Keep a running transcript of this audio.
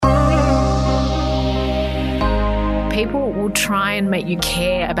people will try and make you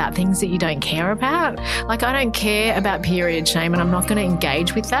care about things that you don't care about. Like, I don't care about period shame and I'm not going to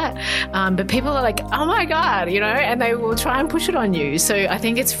engage with that. But people are like, oh my God, and they will try and push it on you. So I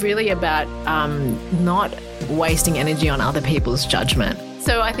think it's really about not wasting energy on other people's judgment.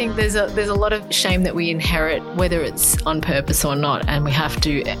 So I think there's a lot of shame that we inherit, whether it's on purpose or not, and we have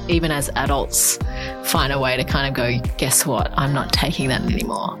to, even as adults, find a way to kind of go, guess what, I'm not taking that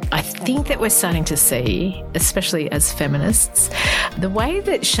anymore. I think that we're starting to see, especially as feminists, the way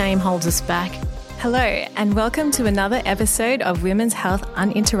that shame holds us back. Hello, and welcome to another episode of Women's Health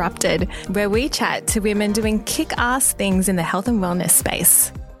Uninterrupted, where we chat to women doing kick-ass things in the health and wellness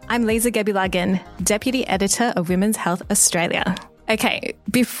space. I'm Lisa Gebbelagan, Deputy Editor of Women's Health Australia. Okay,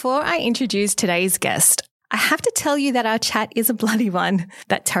 before I introduce today's guest, I have to tell you that our chat is a bloody one.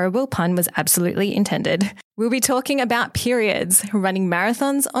 That terrible pun was absolutely intended. We'll be talking about periods, running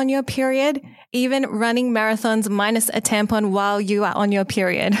marathons on your period, even running marathons minus a tampon while you are on your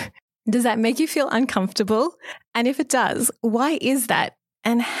period. Does that make you feel uncomfortable? And if it does, why is that?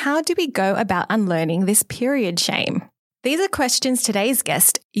 And how do we go about unlearning this period shame? These are questions today's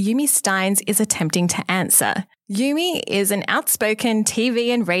guest, Yumi Stynes, is attempting to answer. Yumi is an outspoken TV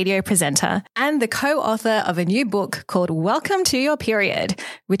and radio presenter and the co-author of a new book called Welcome to Your Period,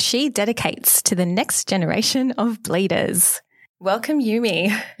 which she dedicates to the next generation of bleeders. Welcome,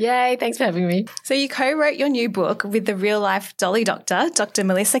 Yumi. Yay, thanks for having me. So you co-wrote your new book with the real-life Dolly Doctor, Dr.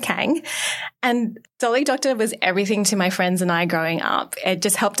 Melissa Kang, and Dolly Doctor was everything to my friends and I growing up. It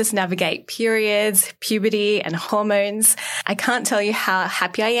just helped us navigate periods, puberty, and hormones. I can't tell you how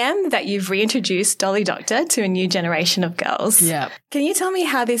happy I am that you've reintroduced Dolly Doctor to a new generation of girls. Yeah. Can you tell me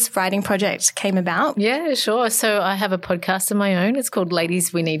how this writing project came about? Yeah, sure. So I have a podcast of my own. It's called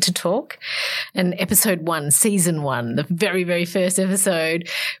Ladies We Need to Talk. And episode 1, season 1, the very, very first episode,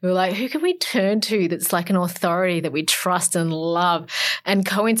 we were like, who can we turn to that's like an authority that we trust and love? And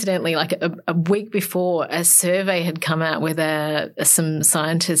coincidentally, like a week before, a survey had come out where some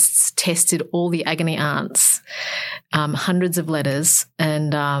scientists tested all the agony aunts, hundreds of letters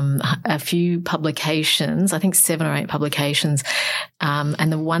and a few publications, I think 7 or 8 publications,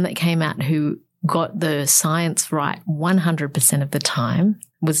 and the one that came out who got the science right 100% of the time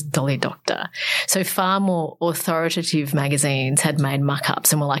was Dolly Doctor. So far more authoritative magazines had made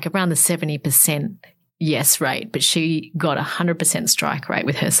muck-ups and were like around the 70% yes rate, but she got 100% strike rate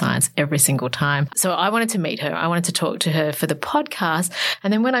with her science every single time. So I wanted to meet her. I wanted to talk to her for the podcast.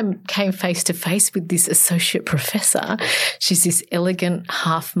 And then when I came face to face with this associate professor, she's this elegant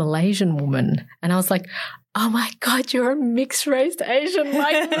half Malaysian woman. And I was like, oh my God, you're a mixed race Asian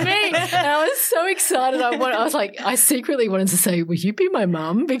like me. And I was so excited. I secretly wanted to say, will you be my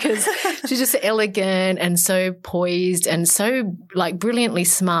mum? Because she's just elegant and so poised and so like brilliantly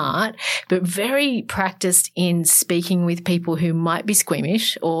smart, but very practiced in speaking with people who might be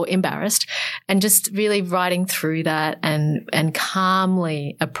squeamish or embarrassed and just really writing through that and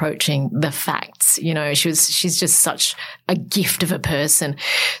calmly approaching the facts. She's just such a gift of a person.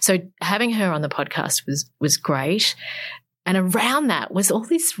 So having her on the podcast was great. And around that was all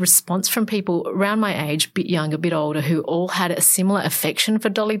this response from people around my age, a bit younger, a bit older, who all had a similar affection for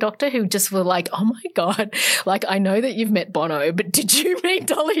Dolly Doctor, who just were like, oh my God, like I know that you've met Bono, but did you meet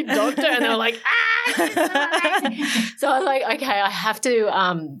Dolly Doctor? And they were like, she's so amazing. So I was like, okay, I have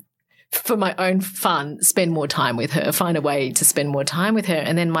to, for my own fun, spend more time with her, find a way to spend more time with her.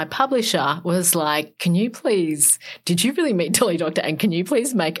 And then my publisher was like, did you really meet Dolly Doctor? And can you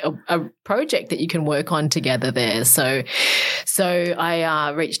please make a project that you can work on together there? So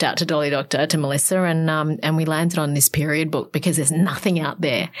I reached out to Dolly Doctor, to Melissa, and we landed on this period book because there's nothing out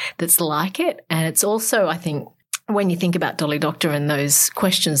there that's like it. And it's also, I think, when you think about Dolly Doctor and those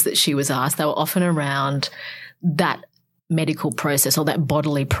questions that she was asked, they were often around that medical process or that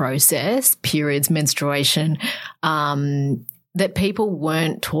bodily process, periods, menstruation, that people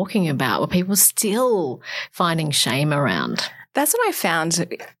weren't talking about, or people still finding shame around. That's what I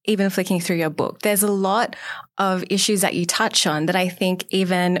found even flicking through your book. There's a lot of issues that you touch on that I think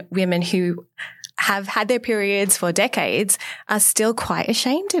even women who have had their periods for decades are still quite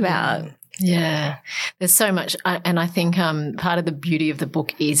ashamed about. Yeah, there's so much. And I think part of the beauty of the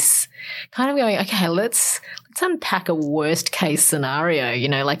book is kind of going, okay, let's unpack a worst case scenario,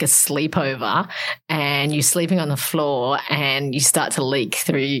 like a sleepover and you're sleeping on the floor and you start to leak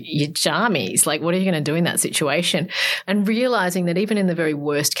through your jammies. Like, what are you going to do in that situation? And realizing that even in the very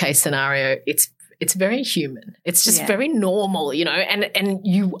worst case scenario, it's it's very human. It's just very normal, you know, and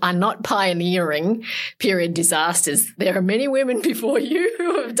you are not pioneering period disasters. There are many women before you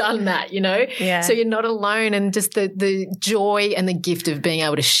who have done that, you know. Yeah. So you're not alone, and just the joy and the gift of being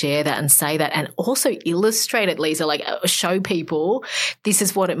able to share that and say that, and also illustrate it, Lisa, like show people this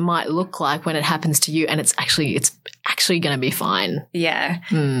is what it might look like when it happens to you, and it's actually going to be fine. Yeah.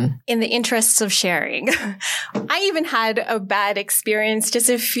 In the interests of sharing, I even had a bad experience just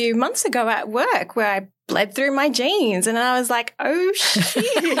a few months ago at work where I bled through my jeans and I was like, oh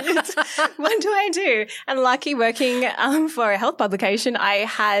shit, what do I do? And lucky working for a health publication, I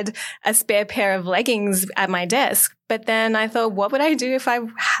had a spare pair of leggings at my desk. But then I thought, what would I do if I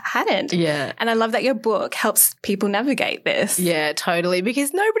hadn't? Yeah. And I love that your book helps people navigate this. Yeah, totally.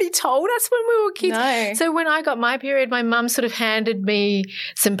 Because nobody told us when we were kids. No. So when I got my period, my mum sort of handed me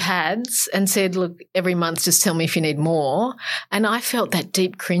some pads and said, look, every month just tell me if you need more. And I felt that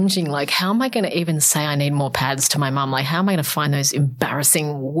deep cringing, like, how am I going to even say I need more pads to my mum? Like, how am I going to find those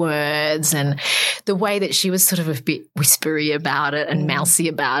embarrassing words? And the way that she was sort of a bit whispery about it and mousy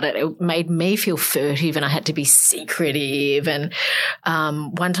about it, it made me feel furtive, and I had to be secretive. And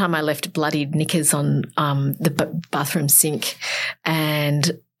one time I left bloodied knickers on the bathroom sink,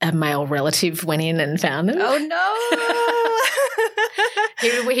 and a male relative went in and found them. Oh, no.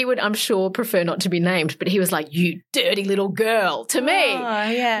 He would, I'm sure, prefer not to be named, but he was like, you dirty little girl, to me. Oh,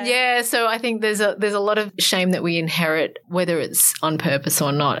 yeah. Yeah, so I think there's a lot of shame that we inherit, whether it's on purpose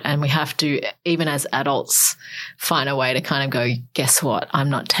or not, and we have to, even as adults, find a way to kind of go, guess what, I'm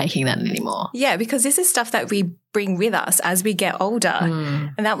not taking that anymore. Yeah, because this is stuff that we bring with us as we get older.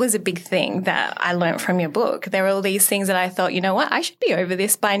 And that was a big thing that I learned from your book. There were all these things that I thought, you know what, I should be over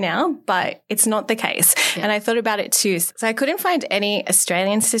this by now, but it's not the case. Yeah. And I thought about it too. So I couldn't find any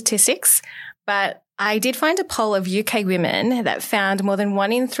Australian statistics, but I did find a poll of UK women that found more than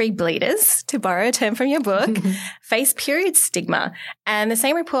 1 in 3 bleeders, to borrow a term from your book, face period stigma. And the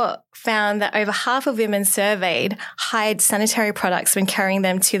same report found that over half of women surveyed hide sanitary products when carrying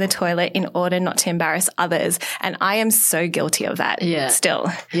them to the toilet in order not to embarrass others. And I am so guilty of that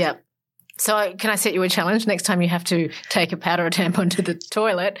still. Yeah. So can I set you a challenge? Next time you have to take a pad or a tampon to the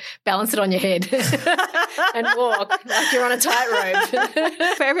toilet, balance it on your head and walk like you're on a tightrope.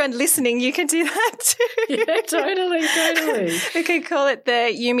 For everyone listening, you can do that too. Yeah, totally. We could call it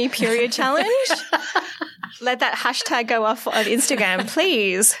the Yumi Period Challenge. Let that hashtag go off on Instagram,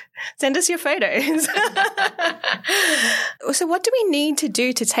 please. Send us your photos. So what do we need to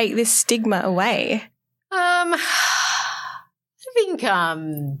do to take this stigma away? I think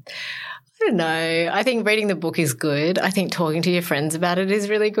I don't know. I think reading the book is good. I think talking to your friends about it is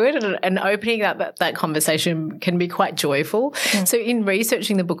really good, and opening up that conversation can be quite joyful. So in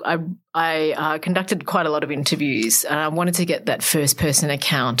researching the book, I conducted quite a lot of interviews. I wanted to get that first-person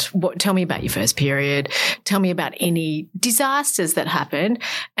account. Tell me about your first period. Tell me about any disasters that happened.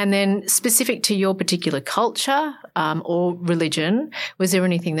 And then specific to your particular culture or religion, was there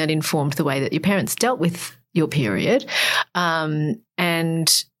anything that informed the way that your parents dealt with your period?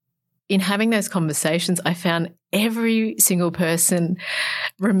 And in having those conversations, I found every single person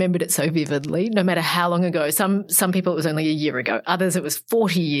remembered it so vividly, no matter how long ago. Some people it was only a year ago. Others it was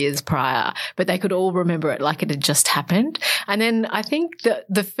 40 years prior, but they could all remember it like it had just happened. And then I think that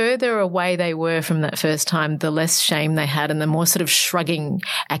the further away they were from that first time, the less shame they had and the more sort of shrugging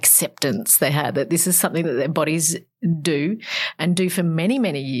acceptance they had that this is something that their bodies do and do for many,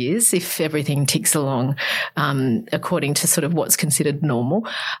 many years if everything ticks along according to sort of what's considered normal.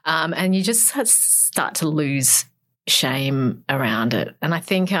 And you just start to lose shame around it. And I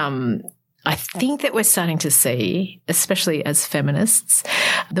think that we're starting to see, especially as feminists,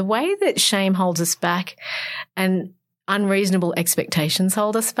 the way that shame holds us back and unreasonable expectations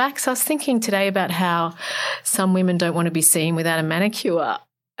hold us back. So I was thinking today about how some women don't want to be seen without a manicure.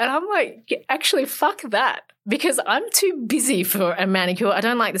 And I'm like, actually, fuck that. Because I'm too busy for a manicure. I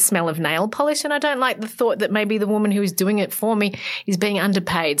don't like the smell of nail polish, and I don't like the thought that maybe the woman who is doing it for me is being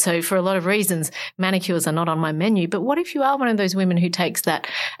underpaid. So for a lot of reasons, manicures are not on my menu. But what if you are one of those women who takes that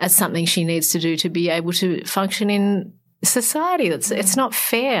as something she needs to do to be able to function in society? It's not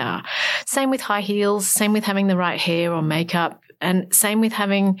fair. Same with high heels, same with having the right hair or makeup. And same with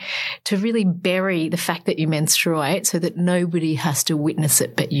having to really bury the fact that you menstruate so that nobody has to witness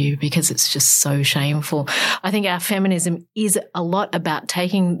it but you, because it's just so shameful. I think our feminism is a lot about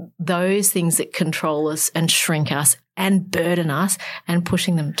taking those things that control us and shrink us and burden us and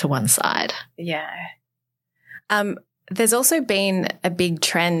pushing them to one side. Yeah. There's also been a big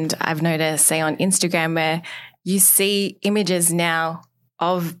trend I've noticed, say on Instagram, where you see images now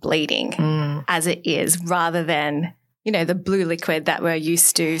of bleeding as it is rather than the blue liquid that we're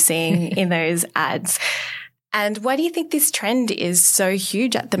used to seeing in those ads. And why do you think this trend is so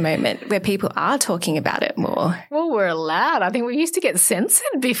huge at the moment where people are talking about it more? Well, we're allowed. I think we used to get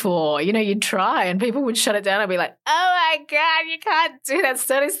censored before. You'd try and people would shut it down and be like, oh my God, you can't do that. It's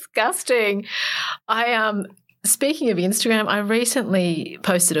so disgusting. Speaking of Instagram, I recently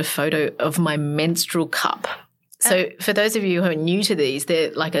posted a photo of my menstrual cup. So for those of you who are new to these,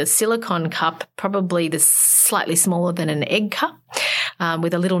 they're like a silicone cup, probably slightly smaller than an egg cup,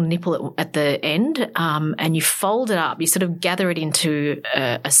 with a little nipple at the end, and you fold it up. You sort of gather it into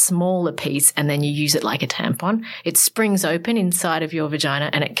a smaller piece, and then you use it like a tampon. It springs open inside of your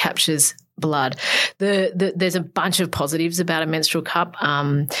vagina and it captures blood. There's a bunch of positives about a menstrual cup.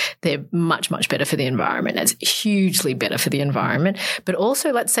 They're much, much better for the environment. It's hugely better for the environment. But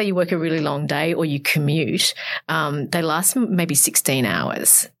also, let's say you work a really long day or you commute. They last maybe 16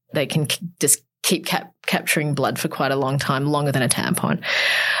 hours. They can just keep capturing blood for quite a long time, longer than a tampon.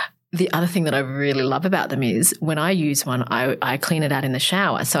 The other thing that I really love about them is when I use one, I clean it out in the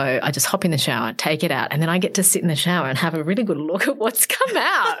shower. So I just hop in the shower, take it out, and then I get to sit in the shower and have a really good look at what's come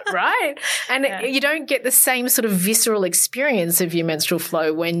out, right? And you don't get the same sort of visceral experience of your menstrual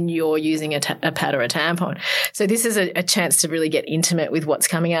flow when you're using a pad or a tampon. So this is a chance to really get intimate with what's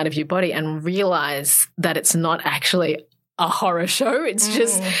coming out of your body and realize that it's not actually a horror show. It's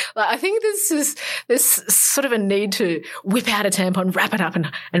just like, I think there's sort of a need to whip out a tampon, wrap it up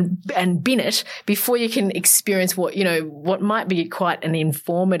and bin it before you can experience what might be quite an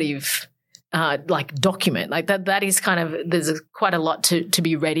informative document. Like that is kind of, there's quite a lot to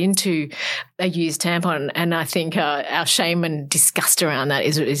be read into a used tampon. And I think our shame and disgust around that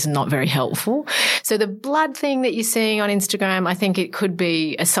is not very helpful. So the blood thing that you're seeing on Instagram, I think it could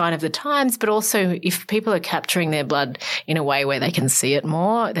be a sign of the times, but also if people are capturing their blood in a way where they can see it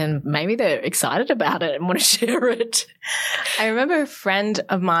more, then maybe they're excited about it and want to share it. I remember a friend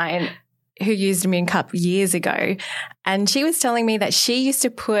of mine who used Immune Cup years ago, and she was telling me that she used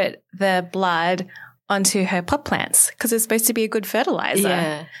to put the blood onto her pot plants because it's supposed to be a good fertilizer.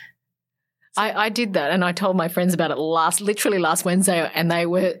 Yeah. I did that and I told my friends about it literally last Wednesday, and they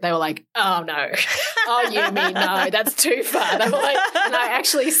were like, oh no, oh you mean no, that's too far. They were like, and I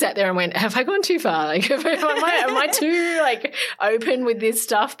actually sat there and went, have I gone too far? Like, am I too open with this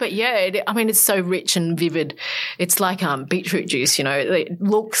stuff? But yeah, it's so rich and vivid. It's like beetroot juice, it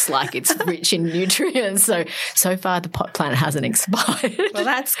looks like it's rich in nutrients. So far the pot plant hasn't expired. Well,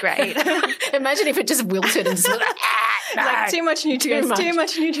 that's great. Imagine if it just wilted and just too much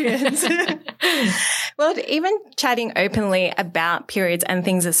nutrients. Well, even chatting openly about periods and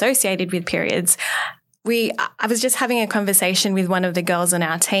things associated with periods, I was just having a conversation with one of the girls on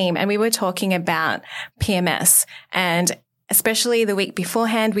our team, and we were talking about PMS, and especially the week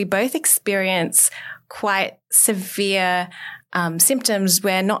beforehand, we both experience quite severe symptoms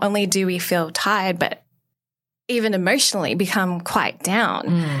where not only do we feel tired, but even emotionally become quite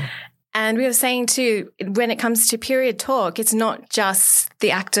down. And we were saying too, when it comes to period talk, it's not just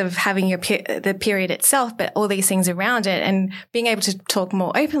the act of having the period itself, but all these things around it. And being able to talk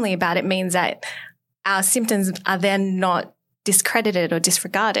more openly about it means that our symptoms are then not discredited or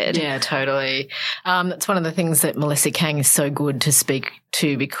disregarded. Yeah, totally. That's one of the things that Melissa Kang is so good to speak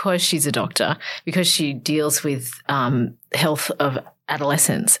to, because she's a doctor, because she deals with health of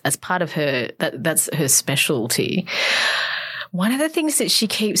adolescents as part of that's her specialty. One of the things that she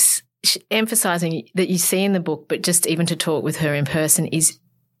keeps emphasizing that you see in the book, but just even to talk with her in person, is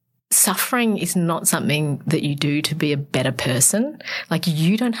suffering is not something that you do to be a better person. Like,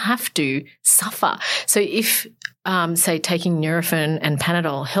 you don't have to suffer. So if, say, taking Nurofen and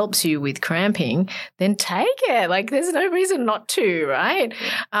Panadol helps you with cramping, then take it. Like, there's no reason not to, right?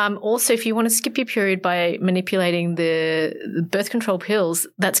 Also, if you want to skip your period by manipulating the birth control pills,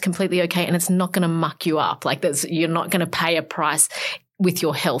 that's completely okay, and it's not going to muck you up. Like, you're not going to pay a price with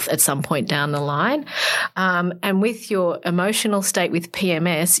your health at some point down the line. And with your emotional state with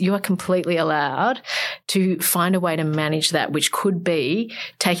PMS, you are completely allowed to find a way to manage that, which could be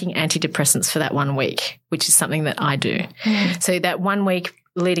taking antidepressants for that 1 week, which is something that I do. So that 1 week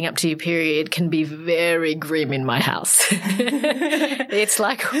leading up to your period can be very grim in my house. It's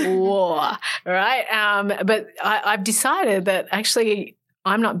like war, right? But I've decided that actually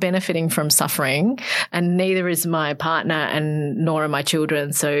I'm not benefiting from suffering, and neither is my partner, and nor are my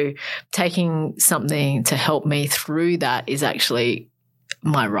children. So taking something to help me through that is actually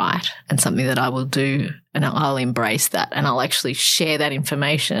my right, and something that I will do, and I'll embrace that, and I'll actually share that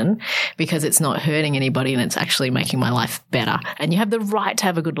information because it's not hurting anybody and it's actually making my life better. And you have the right to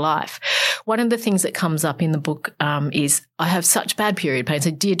have a good life. one of the things that comes up in the book is I have such bad period pain.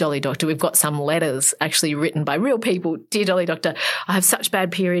 So, dear Dolly Doctor, we've got some letters actually written by real people. Dear Dolly Doctor, I have such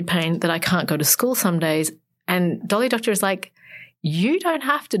bad period pain that I can't go to school some days. And Dolly Doctor is like, you don't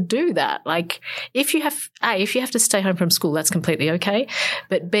have to do that. Like, if you have to stay home from school, that's completely okay.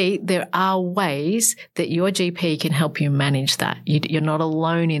 But B, there are ways that your GP can help you manage that. You're not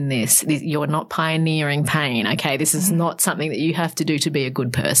alone in this. You're not pioneering pain. Okay, this is not something that you have to do to be a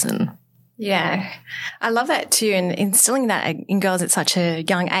good person. Yeah, I love that too, and instilling that in girls at such a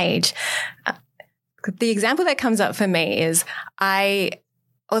young age. The example that comes up for me is I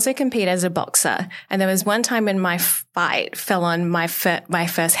also compete as a boxer, and there was one time when my fight fell on my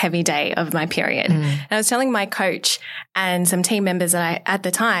first heavy day of my period. And I was telling my coach and some team members at the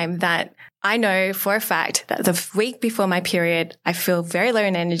time that I know for a fact that the week before my period, I feel very low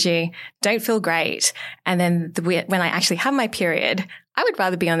in energy, don't feel great. And then when I actually have my period, I would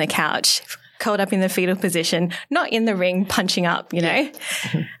rather be on the couch, curled up in the fetal position, not in the ring punching up, you know.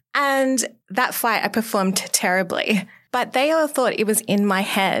 And that fight, I performed terribly. But they all thought it was in my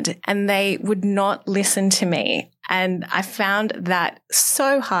head and they would not listen to me. And I found that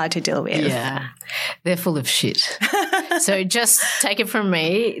so hard to deal with. Yeah, they're full of shit. So just take it from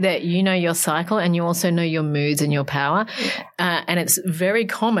me that you know your cycle and you also know your moods and your power. And it's very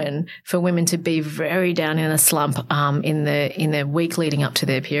common for women to be very down in a slump in the week leading up to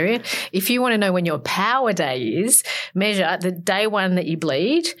their period. If you want to know when your power day is, measure the day one that you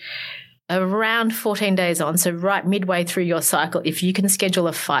bleed, around 14 days on, so right midway through your cycle, if you can schedule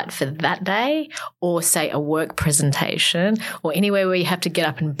a fight for that day or, say, a work presentation or anywhere where you have to get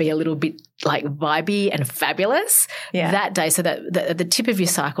up and be a little bit like vibey and fabulous that day, so that the tip of your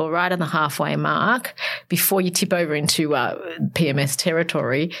cycle, right on the halfway mark, before you tip over into PMS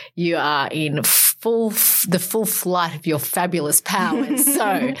territory, you are in the full flight of your fabulous powers.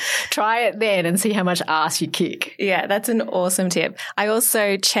 So try it then and see how much ass you kick. Yeah, that's an awesome tip. I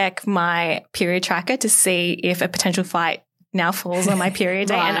also check my period tracker to see if a potential fight now falls on my period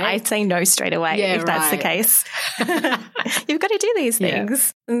day, and I say no straight away if that's the case. You've got to do these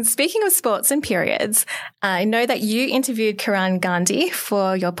things. Yeah. And speaking of sports and periods, I know that you interviewed Kiran Gandhi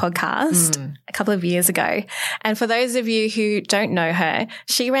for your podcast a couple of years ago. And for those of you who don't know her,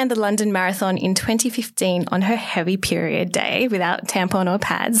 she ran the London Marathon in 2015 on her heavy period day without tampon or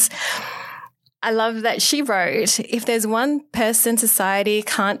pads. I love that she wrote, if there's one person society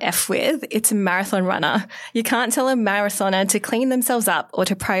can't F with, it's a marathon runner. You can't tell a marathoner to clean themselves up or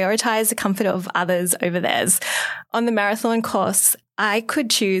to prioritize the comfort of others over theirs. On the marathon course, I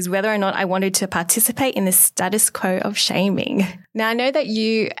could choose whether or not I wanted to participate in the status quo of shaming. Now, I know that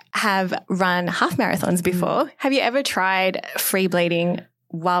you have run half marathons before. Have you ever tried free bleeding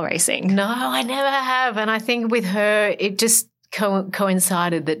while racing? No, I never have. And I think with her, it just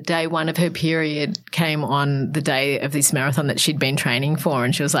coincided that day one of her period came on the day of this marathon that she'd been training for,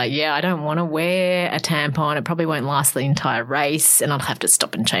 and she was like, I don't want to wear a tampon, it probably won't last the entire race and I'll have to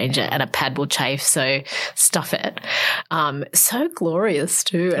stop and change it and a pad will chafe, so stuff it. So glorious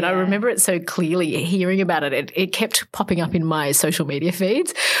too. And I remember it so clearly, hearing about it. It kept popping up in my social media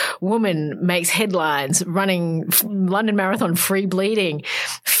feeds. Woman makes headlines running London Marathon free bleeding,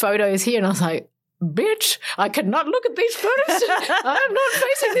 photos here, and I was like, bitch, I could not look at these photos. I'm not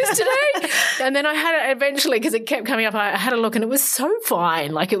facing this today. And then I had it eventually, because it kept coming up, I had a look and it was so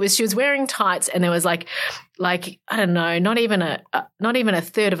fine. Like, she was wearing tights and there was like I don't know, not even a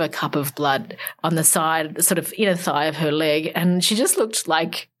third of a cup of blood on the side, sort of inner thigh of her leg. And she just looked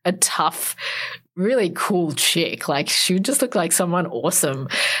like a tough, really cool chick. Like, she just looked like someone awesome.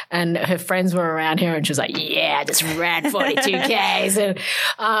 And her friends were around her and she was like, yeah, I just ran 42Ks.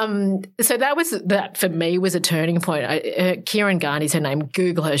 And so that for me was a turning point. Kiran Gandhi's her name.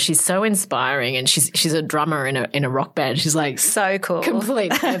 Google her. She's so inspiring, and she's a drummer in a rock band. She's like so cool.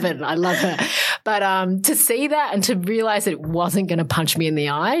 Complete heaven. I love her. But to see that and to realize that it wasn't going to punch me in the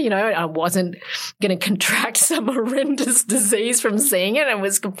eye, I wasn't going to contract some horrendous disease from seeing it and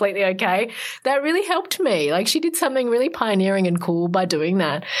was completely okay. That really helped me. Like, she did something really pioneering and cool by doing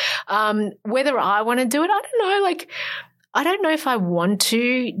that. Whether I want to do it, I don't know. Like, I don't know if I want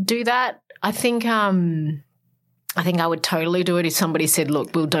to do that. I think I would totally do it if somebody said,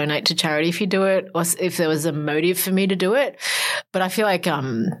 look, we'll donate to charity if you do it, or if there was a motive for me to do it. But I feel like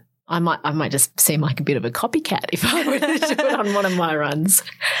I might just seem like a bit of a copycat if I were to do it on one of my runs.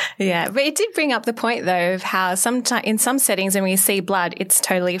 Yeah, but it did bring up the point, though, of how in some settings when we see blood, it's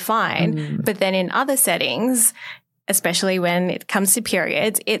totally fine. But then in other settings, especially when it comes to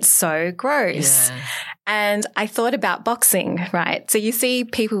periods, it's so gross. Yeah. And I thought about boxing, right? So you see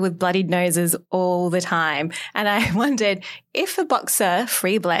people with bloodied noses all the time. And I wondered if a boxer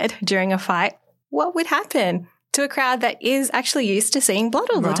free bled during a fight, what would happen to a crowd that is actually used to seeing blood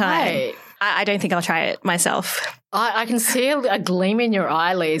all the time? I don't think I'll try it myself. I can see a gleam in your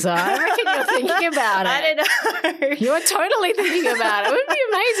eye, Lisa. I reckon you're thinking about it. I don't know. You're totally thinking about it. It would be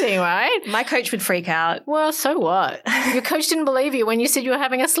amazing, right? My coach would freak out. Well, so what? Your coach didn't believe you when you said you were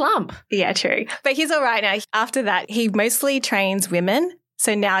having a slump. Yeah, true. But he's all right now. After that, he mostly trains women.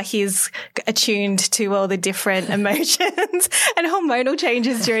 So now he's attuned to all the different emotions and hormonal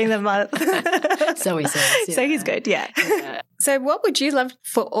changes during the month. So he says. Yeah. So he's good, yeah. So what would you love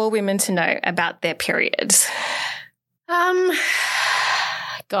for all women to know about their periods?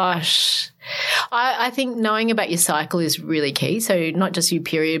 Gosh, I think knowing about your cycle is really key. So not just your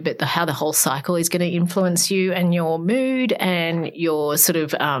period, but how the whole cycle is going to influence you and your mood and your sort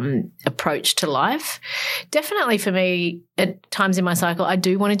of approach to life. Definitely for me, at times in my cycle, I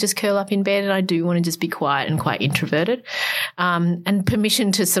do want to just curl up in bed and I do want to just be quiet and quite introverted. And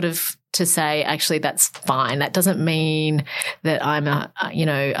permission to sort of to say, actually, that's fine. That doesn't mean that I'm a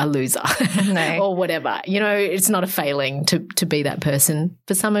loser or whatever. You know, it's not a failing to be that person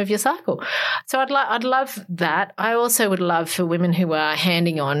for some of your cycle. So I'd love that. I also would love for women who are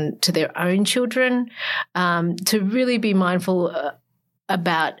handing on to their own children to really be mindful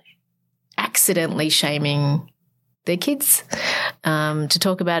about accidentally shaming their kids, to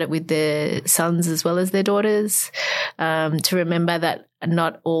talk about it with their sons as well as their daughters, to remember that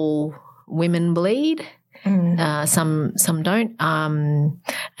not all women bleed, some don't, and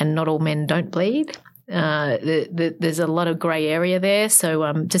not all men don't bleed. There's a lot of grey area there,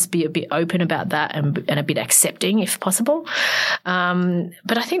 so just be a bit open about that and a bit accepting if possible.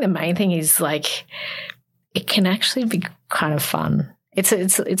 But I think the main thing is like it can actually be kind of fun.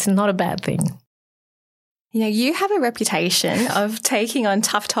 It's not a bad thing. You know, you have a reputation of taking on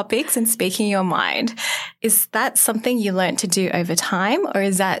tough topics and speaking your mind. Is that something you learnt to do over time, or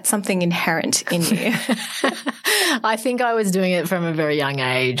is that something inherent in you? I think I was doing it from a very young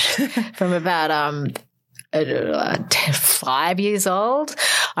age, from about 5 years old.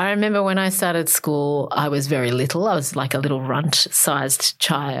 I remember when I started school, I was very little. I was like a little runt-sized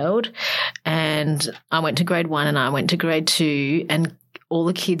child, and I went to grade 1 and I went to grade 2, and all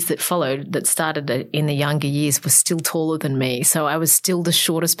the kids that followed that started in the younger years were still taller than me. So I was still the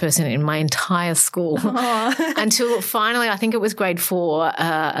shortest person in my entire school until finally, I think it was grade 4,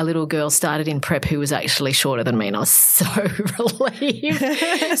 a little girl started in prep who was actually shorter than me, and I was so relieved.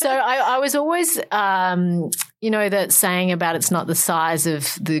 So I was always, that saying about it's not the size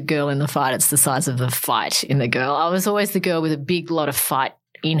of the girl in the fight, it's the size of the fight in the girl. I was always the girl with a big lot of fight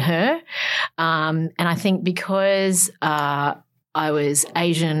in her. And I think because I was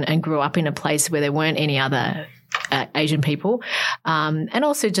Asian and grew up in a place where there weren't any other Asian people, and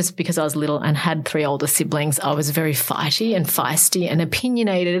also just because I was little and had 3 older siblings, I was very fighty and feisty and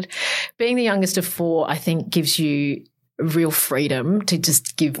opinionated. Being the youngest of 4, I think, gives you real freedom to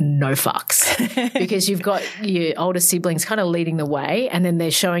just give no fucks because you've got your older siblings kind of leading the way, and then they're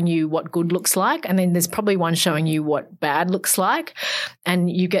showing you what good looks like, and then there's probably one showing you what bad looks like,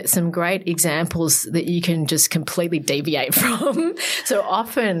 and you get some great examples that you can just completely deviate from. So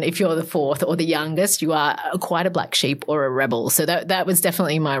often if you're the 4th or the youngest, you are quite a black sheep or a rebel. So that was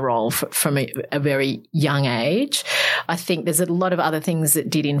definitely my role from a very young age. I think there's a lot of other things that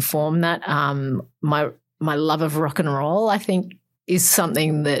did inform that. My love of rock and roll, I think, is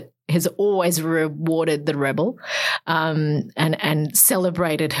something that has always rewarded the rebel and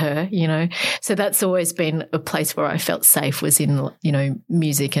celebrated her, you know. So that's always been a place where I felt safe, was in,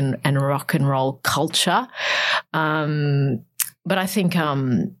 music and rock and roll culture. But I think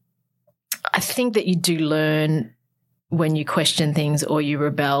that you do learn when you question things or you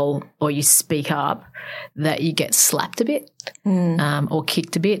rebel or you speak up that you get slapped a bit or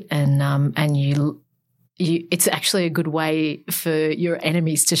kicked a bit, and it's actually a good way for your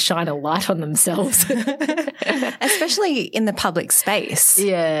enemies to shine a light on themselves. Especially in the public space.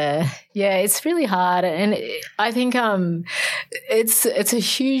 Yeah, it's really hard. And I think it's a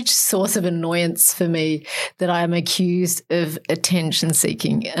huge source of annoyance for me that I am accused of attention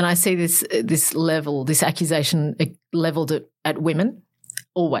seeking. And I see this accusation leveled at women.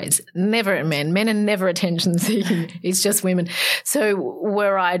 Always, never at men. Men are never attention seeking. It's just women. So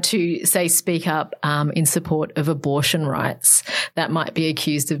were I to say speak up in support of abortion rights, that might be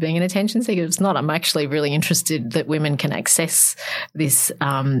accused of being an attention seeker. It's not. I'm actually really interested that women can access this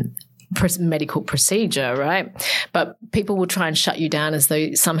medical procedure, right? But people will try and shut you down as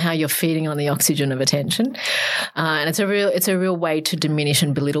though somehow you're feeding on the oxygen of attention, and it's a real way to diminish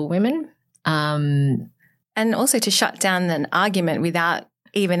and belittle women. And also to shut down an argument without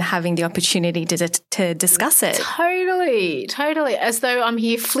even having the opportunity to discuss it. Totally. As though I'm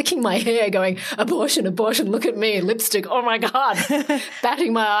here flicking my hair going, abortion, look at me, lipstick, oh my God,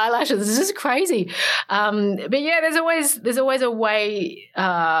 batting my eyelashes. It's just crazy. But yeah, there's always a way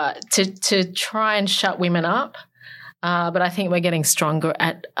to try and shut women up. But I think we're getting stronger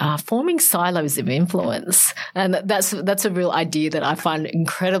at forming silos of influence. And that's a real idea that I find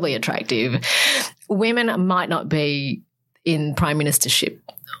incredibly attractive. Women might not be in prime ministership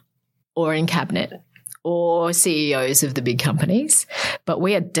or in cabinet or CEOs of the big companies, but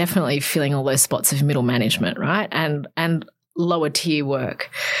we are definitely filling all those spots of middle management, right? And lower tier work.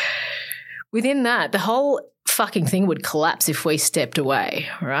 Within that, the whole fucking thing would collapse if we stepped away,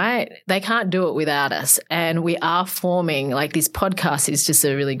 right? They can't do it without us. And we are forming, like this podcast is just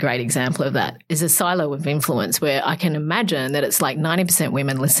a really great example of that, is a silo of influence where I can imagine that it's like 90%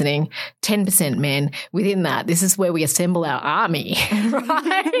 women listening, 10% men. Within that, this is where we assemble our army,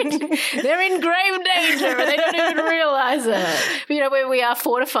 right? They're in grave danger and they don't even realize it. But, where we are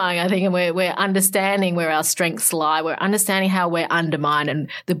fortifying, I think, and we're understanding where our strengths lie. We're understanding how we're undermined and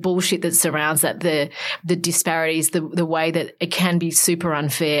the bullshit that surrounds that, the disparities, the way that it can be super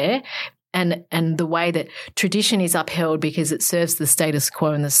unfair, and the way that tradition is upheld because it serves the status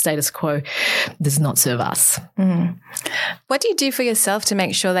quo, and the status quo does not serve us. What do you do for yourself to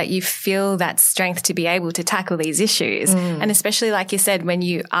make sure that you feel that strength to be able to tackle these issues? And especially, like you said, when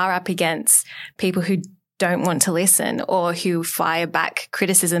you are up against people who don't want to listen or who fire back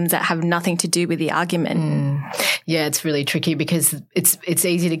criticisms that have nothing to do with the argument. Yeah, it's really tricky because it's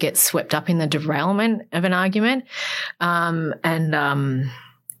easy to get swept up in the derailment of an argument,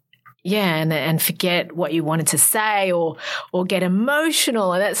 and forget what you wanted to say or get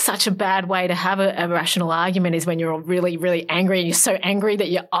emotional. And that's such a bad way to have a rational argument, is when you're really, really angry and you're so angry that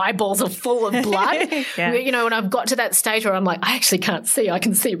your eyeballs are full of blood. Yeah. When I've got to that stage where I'm like, I actually can't see. I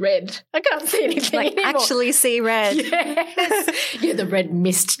can see red. I can't see anything anymore. Actually see red. Yes. Yeah, the red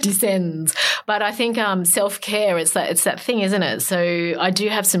mist descends. But I think self-care, it's that thing, isn't it? So I do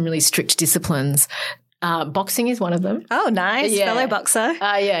have some really strict disciplines. Boxing is one of them. Oh, nice. Yeah. Fellow boxer.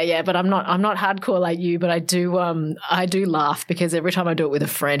 Yeah. But I'm not hardcore like you, but I do laugh because every time I do it with a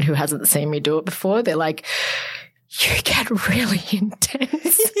friend who hasn't seen me do it before, they're like, you get really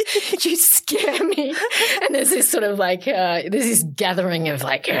intense. You scare me. And there's this sort of like, there's this gathering of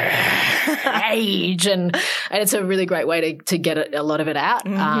like rage, and it's a really great way to get a lot of it out.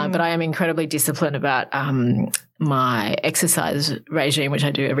 But I am incredibly disciplined about my exercise regime, which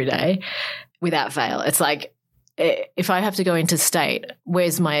I do every day without fail. It's like, if I have to go into state,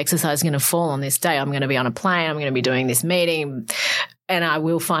 where's my exercise going to fall on this day? I'm going to be on a plane. I'm going to be doing this meeting, and I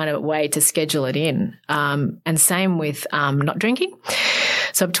will find a way to schedule it in. And same with not drinking.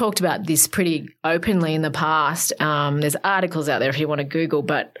 So I've talked about this pretty openly in the past. There's articles out there if you want to Google,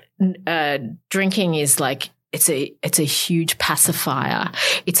 but drinking is like, it's a huge pacifier.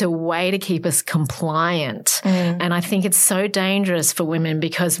 It's a way to keep us compliant. And I think it's so dangerous for women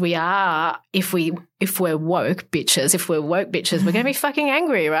because we are, if we're woke bitches, we're going to be fucking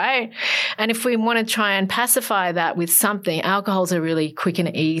angry, right? And if we want to try and pacify that with something, alcohol's a really quick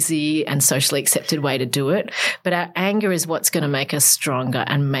and easy and socially accepted way to do it. But our anger is what's going to make us stronger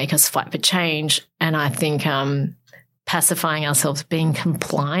and make us fight for change. And I think pacifying ourselves, being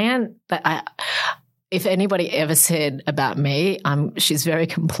compliant, if anybody ever said about me, she's very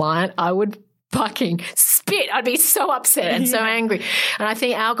compliant, I would fucking spit. I'd be so upset and so angry. And I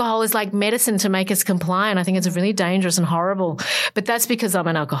think alcohol is like medicine to make us compliant. I think it's really dangerous and horrible. But that's because I'm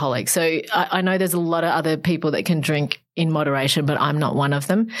an alcoholic. So I know there's a lot of other people that can drink in moderation, but I'm not one of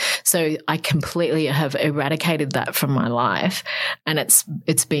them. So I completely have eradicated that from my life. And it's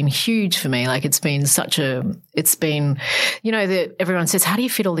been huge for me. Like everyone says, how do you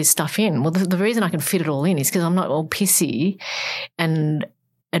fit all this stuff in? Well, the reason I can fit it all in is because I'm not all pissy and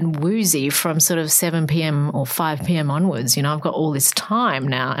woozy from sort of 7 p.m. or 5 p.m. onwards. I've got all this time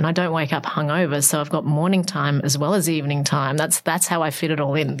now and I don't wake up hungover, so I've got morning time as well as evening time. That's how I fit it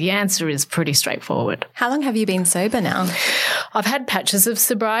all in. The answer is pretty straightforward. How long have you been sober now? I've had patches of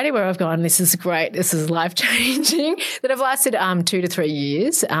sobriety where I've gone, this is great, this is life-changing, that have lasted 2 to 3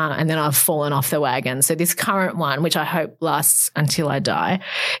 years, and then I've fallen off the wagon. So this current one, which I hope lasts until I die,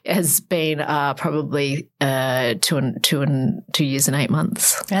 has been probably 2 years and 8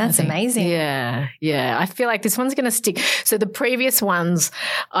 months. That's amazing. Yeah. I feel like this one's going to stick. So the previous ones,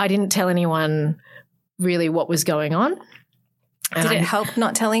 I didn't tell anyone really what was going on. Did it help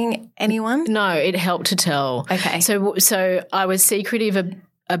not telling anyone? No, it helped to tell. Okay. So I was secretive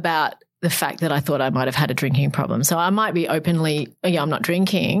about the fact that I thought I might have had a drinking problem. So I might be openly, I'm not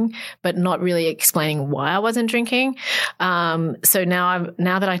drinking, but not really explaining why I wasn't drinking. So now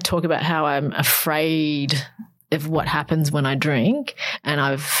that I talk about how I'm afraid of what happens when I drink, and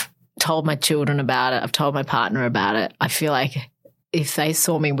I've told my children about it, I've told my partner about it, I feel like if they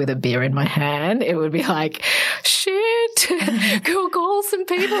saw me with a beer in my hand, it would be like, shit, go call some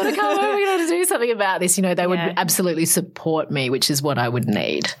people to come over to do something about this. They would absolutely support me, which is what I would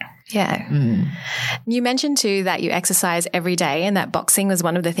need. Yeah. You mentioned too that you exercise every day and that boxing was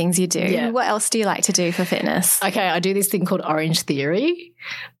one of the things you do. Yeah. What else do you like to do for fitness? Okay, I do this thing called Orange Theory.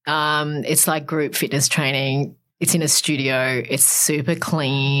 It's like group fitness training. It's in a studio. It's super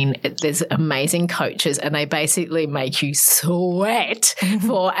clean. There's amazing coaches, and they basically make you sweat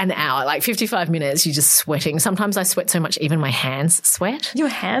for an hour, like 55 minutes. You're just sweating. Sometimes I sweat so much, even my hands sweat. Your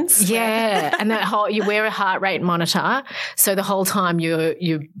hands sweat? Yeah. And you wear a heart rate monitor. So the whole time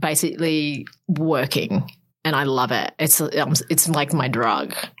you're basically working, and I love it. It's like my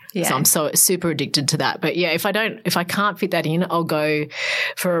drug. Yeah. So I'm so super addicted to that. But yeah, if I can't fit that in, I'll go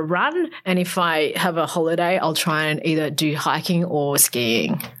for a run. And if I have a holiday, I'll try and either do hiking or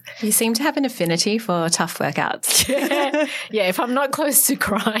skiing. You seem to have an affinity for tough workouts. Yeah, if I'm not close to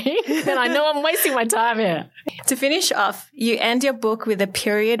crying, then I know I'm wasting my time here. To finish off, you end your book with a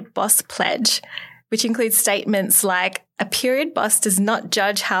period boss pledge, which includes statements like, a period boss does not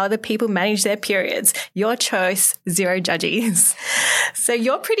judge how other people manage their periods. Your choice, zero judges. So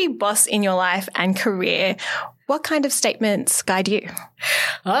you're pretty boss in your life and career. What kind of statements guide you?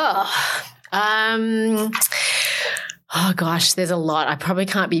 Oh gosh, there's a lot. I probably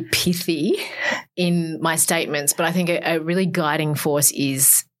can't be pithy in my statements, but I think a really guiding force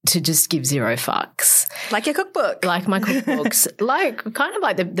is to just give zero fucks. Like your cookbook. Like my cookbooks. kind of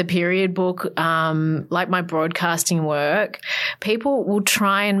like the period book, like my broadcasting work. People will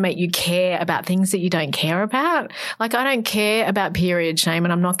try and make you care about things that you don't care about. Like I don't care about period shame,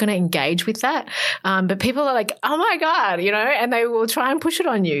 and I'm not going to engage with that. But people are like, oh my God, and they will try and push it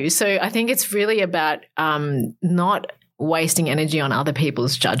on you. So I think it's really about not wasting energy on other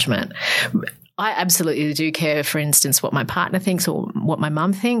people's judgment. I absolutely do care, for instance, what my partner thinks or what my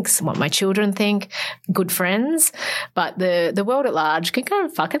mum thinks, what my children think, good friends. But the world at large can go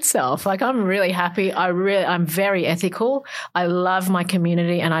fuck itself. Like I'm really happy. I'm very ethical. I love my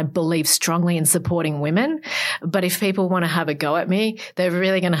community and I believe strongly in supporting women. But if people want to have a go at me, they're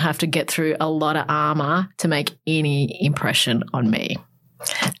really going to have to get through a lot of armor to make any impression on me.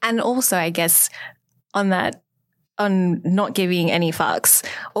 And also, I guess, on not giving any fucks,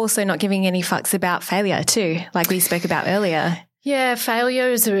 also not giving any fucks about failure too, like we spoke about earlier. Yeah, failure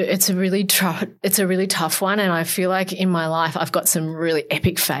is a really tough one, and I feel like in my life I've got some really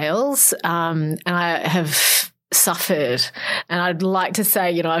epic fails, and I have suffered, and I'd like to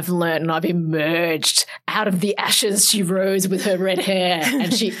say, I've learned and I've emerged out of the ashes. She rose with her red hair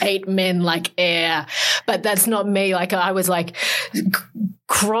and she ate men like air, but that's not me. Like I was like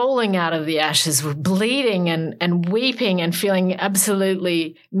crawling out of the ashes, bleeding and weeping and feeling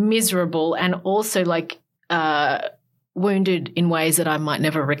absolutely miserable, and also like wounded in ways that I might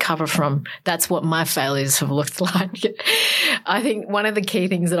never recover from. That's what my failures have looked like. I think one of the key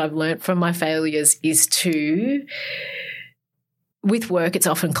things that I've learned from my failures is with work, it's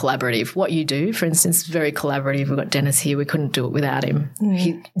often collaborative. What you do, for instance, is very collaborative. We've got Dennis here. We couldn't do it without him.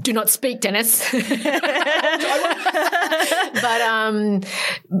 Do not speak, Dennis.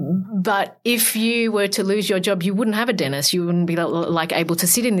 But if you were to lose your job, you wouldn't have a Dennis. You wouldn't be like able to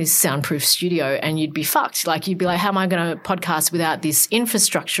sit in this soundproof studio, and you'd be fucked. Like you'd be like, how am I going to podcast without this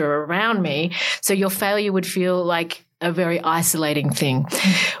infrastructure around me? So your failure would feel like a very isolating thing.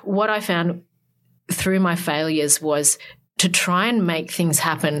 What I found through my failures was to try and make things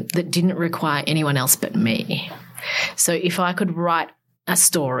happen that didn't require anyone else but me. So if I could write a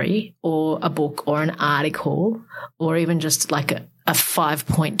story or a book or an article or even just like a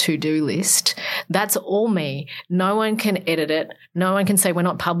 5-point to-do list, that's all me. No one can edit it. No one can say we're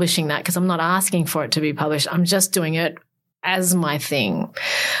not publishing that because I'm not asking for it to be published. I'm just doing it as my thing.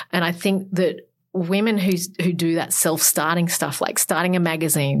 And I think that women who do that self-starting stuff, like starting a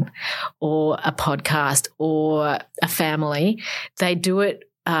magazine or a podcast or a family, they do it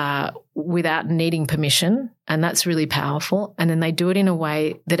without needing permission, and that's really powerful. And then they do it in a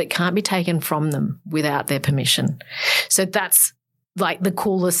way that it can't be taken from them without their permission. So that's like the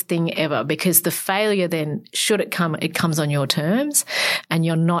coolest thing ever, because the failure then, should it come, it comes on your terms, and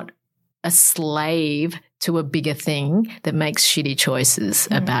you're not a slave to a bigger thing that makes shitty choices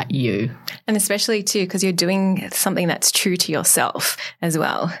about you. And especially too, because you're doing something that's true to yourself as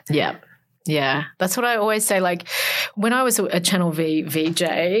well. Yeah. Yeah, that's what I always say. Like when I was a Channel V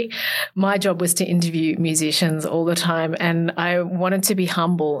VJ, my job was to interview musicians all the time, and I wanted to be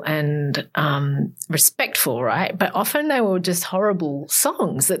humble and respectful, right? But often they were just horrible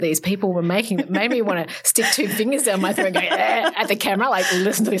songs that these people were making that made me want to stick two fingers down my throat and go at the camera, like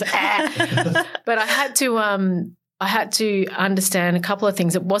listen to this. But I had to understand a couple of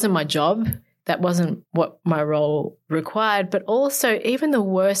things. It wasn't my job. That wasn't what my role required, but also even the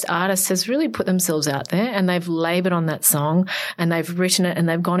worst artist has really put themselves out there and they've laboured on that song and they've written it and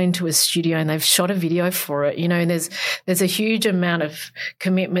they've gone into a studio and they've shot a video for it. You know, and there's a huge amount of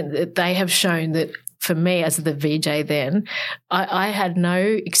commitment that they have shown that for me as the VJ then, I had no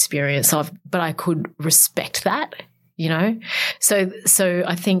experience of, but I could respect that. You know, so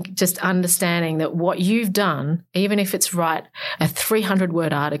I think just understanding that what you've done, even if it's write a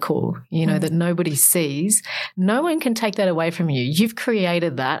 300-word article, you know, that nobody sees, no one can take that away from you. You've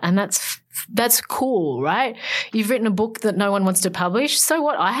created that, and that's cool, right? You've written a book that no one wants to publish. So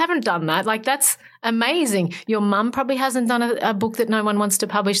what? I haven't done that. Like that's amazing. Your mum probably hasn't done a book that no one wants to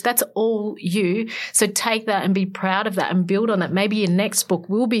publish. That's all you. So take that and be proud of that and build on that. Maybe your next book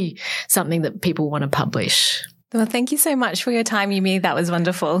will be something that people want to publish. Well, thank you so much for your time, Yumi. That was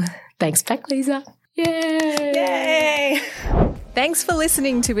wonderful. Thanks back, Lisa. Yay! Yay! Thanks for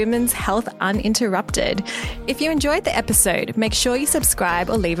listening to Women's Health Uninterrupted. If you enjoyed the episode, make sure you subscribe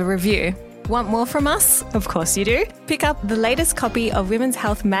or leave a review. Want more from us? Of course you do. Pick up the latest copy of Women's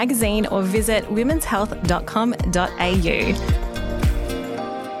Health magazine or visit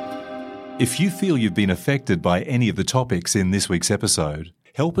womenshealth.com.au. If you feel you've been affected by any of the topics in this week's episode,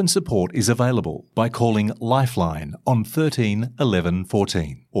 help and support is available by calling Lifeline on 13 11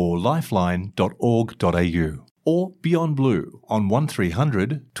 14 or lifeline.org.au or Beyond Blue on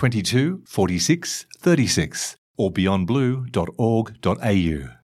 1300 22 46 36 or beyondblue.org.au.